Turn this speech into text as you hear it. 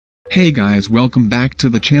Hey guys, welcome back to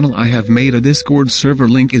the channel. I have made a Discord server,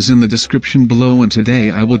 link is in the description below, and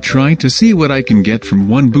today I will try to see what I can get from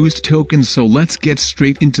one boost token, so let's get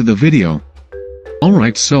straight into the video.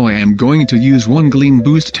 Alright, so I am going to use one gleam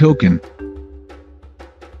boost token.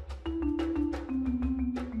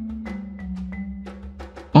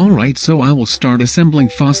 Alright, so I will start assembling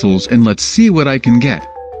fossils and let's see what I can get.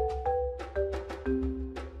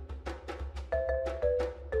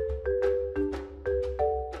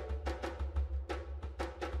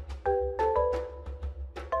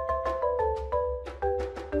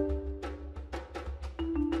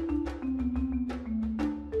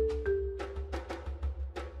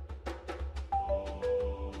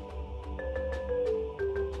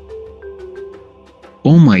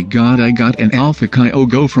 Oh my god, I got an alpha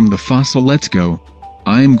Kyogre from the fossil, let's go.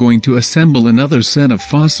 I am going to assemble another set of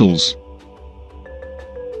fossils.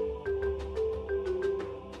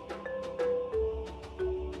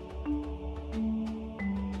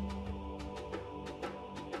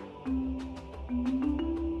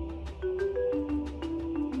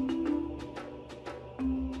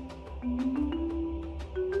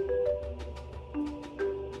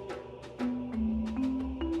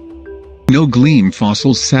 No gleam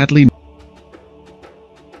fossils, sadly.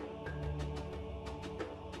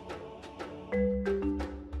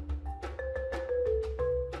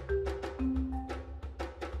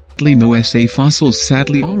 No SA fossils,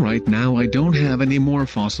 sadly. Alright, now I don't have any more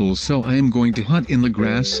fossils, so I am going to hunt in the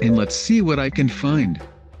grass and let's see what I can find.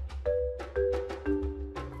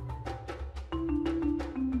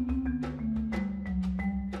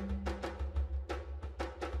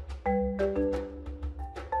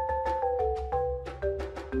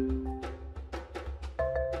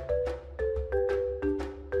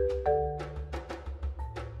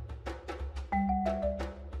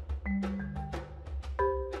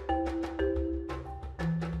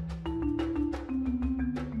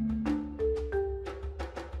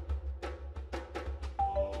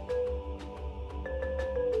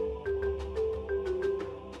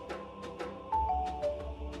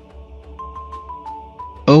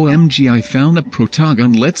 OMG, I found a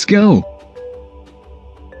Protagon, let's go!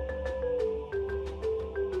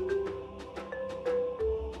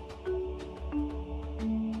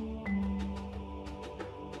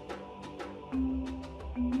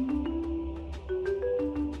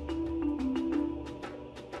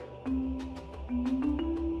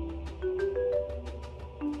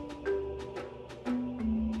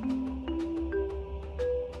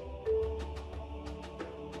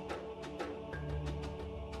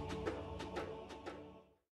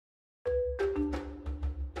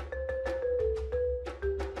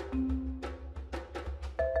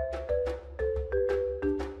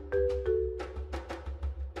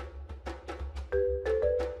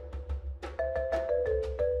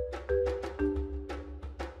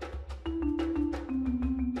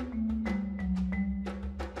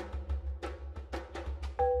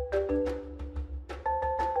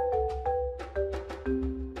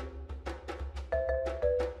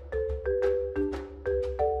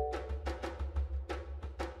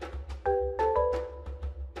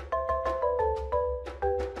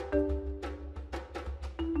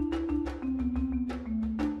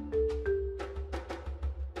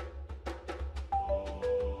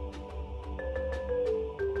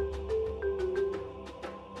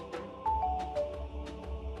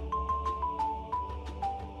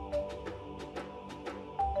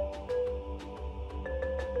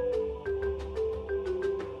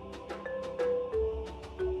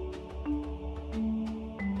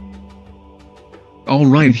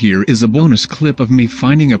 Alright, here is a bonus clip of me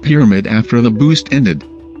finding a pyramid after the boost ended.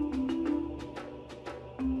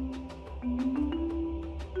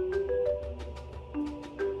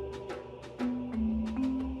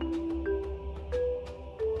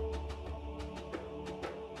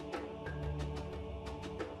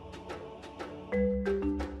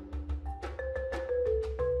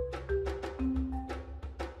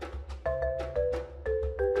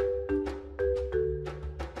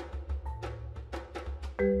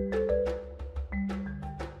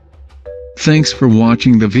 Thanks for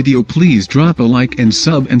watching the video. Please drop a like and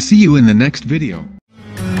sub, and see you in the next video.